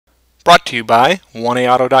Brought to you by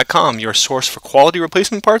 1AAuto.com, your source for quality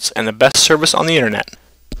replacement parts and the best service on the internet.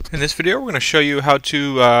 In this video we're going to show you how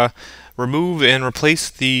to remove and replace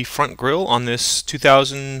the front grille on this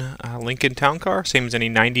 2000 Lincoln Town Car, same as any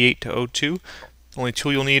 98 to 02. The only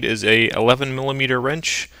tool you'll need is a 11mm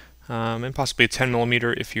wrench and possibly a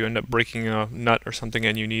 10mm if you end up breaking a nut or something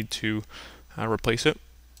and you need to replace it.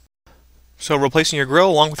 So replacing your grille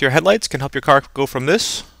along with your headlights can help your car go from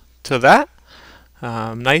this to that.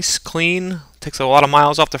 Nice, clean, takes a lot of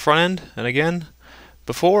miles off the front end, and again,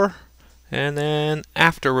 before and then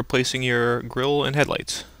after replacing your grille and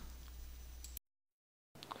headlights.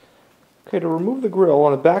 Okay, to remove the grille,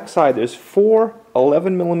 on the back side there's 4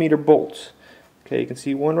 11mm bolts. Okay, you can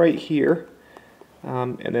see one right here,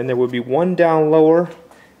 and then there would be one down lower,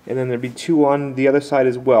 and then there'd be 2 on the other side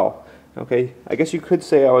as well. Okay, I guess you could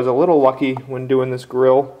say I was a little lucky when doing this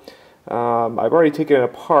grille. I've already taken it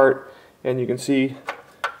apart, and you can see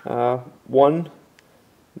the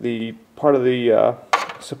part of the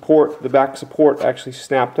support, the back support, actually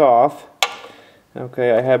snapped off.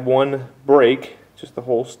 Okay, I had one break, just the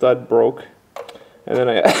whole stud broke, and then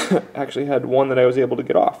I actually had one that I was able to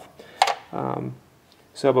get off.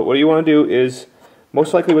 But what you want to do is,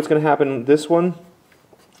 most likely what's going to happen, this one,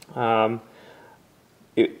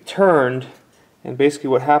 it turned, and basically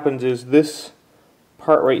what happens is this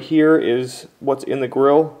part right here is what's in the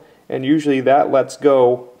grille, and usually that lets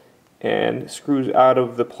go and screws out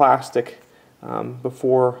of the plastic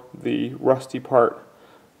before the rusty part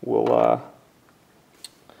will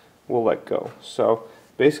let go. So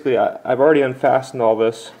basically I've already unfastened all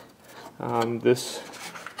this. This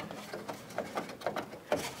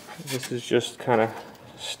is just kind of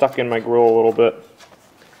stuck in my grille a little bit.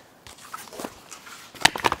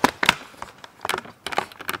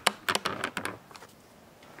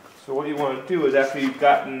 So what you want to do is, after you've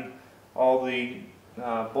gotten all the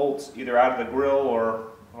bolts either out of the grille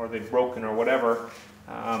or they've broken or whatever,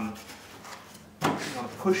 you want to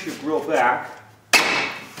push your grille back,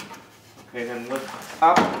 okay, then lift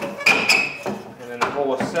up, and then the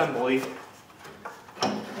whole assembly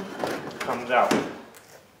comes out.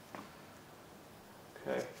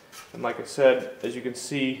 Okay, and like I said, as you can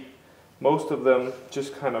see, most of them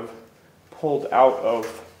just kind of pulled out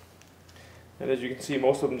of, and as you can see,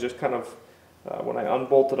 most of them just kind of, when I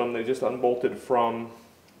unbolted them, they just unbolted from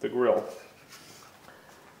the grille.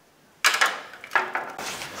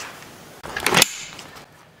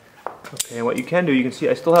 Okay, and what you can do, you can see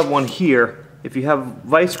I still have one here. If you have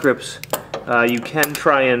vice grips, you can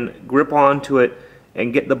try and grip onto it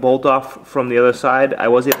and get the bolt off from the other side. I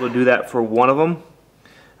was able to do that for one of them,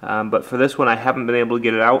 but for this one I haven't been able to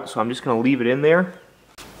get it out, so I'm just going to leave it in there.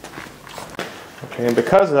 Okay, and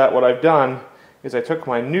because of that, what I've done is I took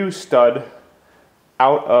my new stud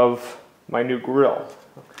out of my new grille.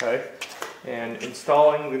 Okay, and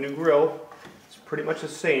installing the new grille is pretty much the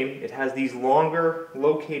same. It has these longer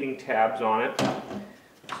locating tabs on it, so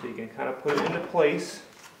you can kind of put it into place.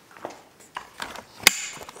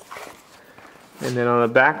 And then on the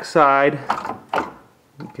back side,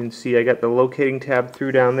 you can see I got the locating tab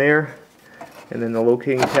through down there, and then the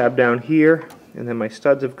locating tab down here, and then my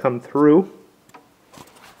studs have come through.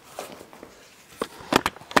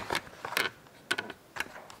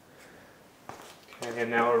 And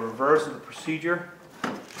now a reverse of the procedure.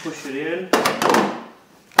 Push it in,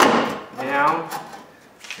 down,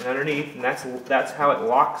 and underneath, and that's how it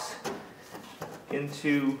locks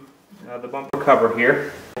into the bumper cover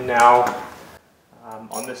here. And now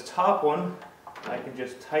on this top one, I can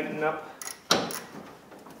just tighten up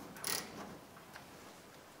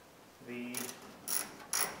the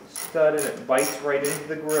stud, and it bites right into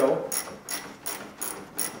the grille.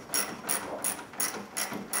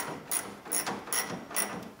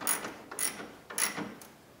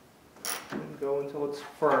 Go until it's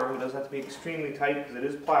firm. It doesn't have to be extremely tight because it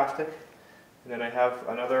is plastic. And then I have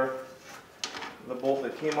the bolt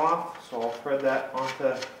that came off, so I'll thread that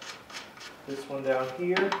onto this one down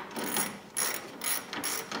here.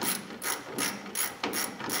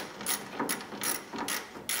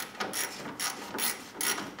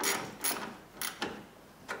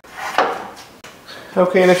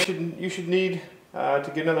 Okay, and if you should need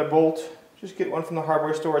to get another bolt, just get one from the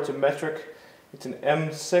hardware store. It's a metric. It's an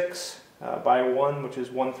M6 by 1, which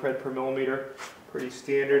is 1 thread per millimeter. Pretty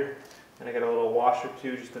standard. And I got a little washer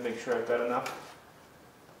too, just to make sure I've got enough.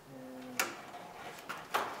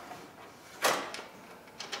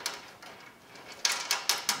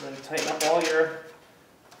 And then tighten up all your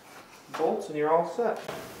bolts and you're all set.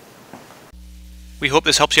 We hope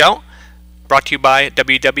this helps you out. Brought to you by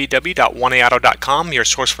www.1AAuto.com, your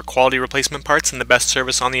source for quality replacement parts and the best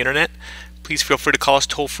service on the internet. Please please feel free to call us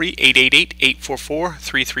toll-free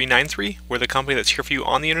 888-844-3393. We're the company that's here for you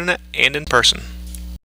on the internet and in person.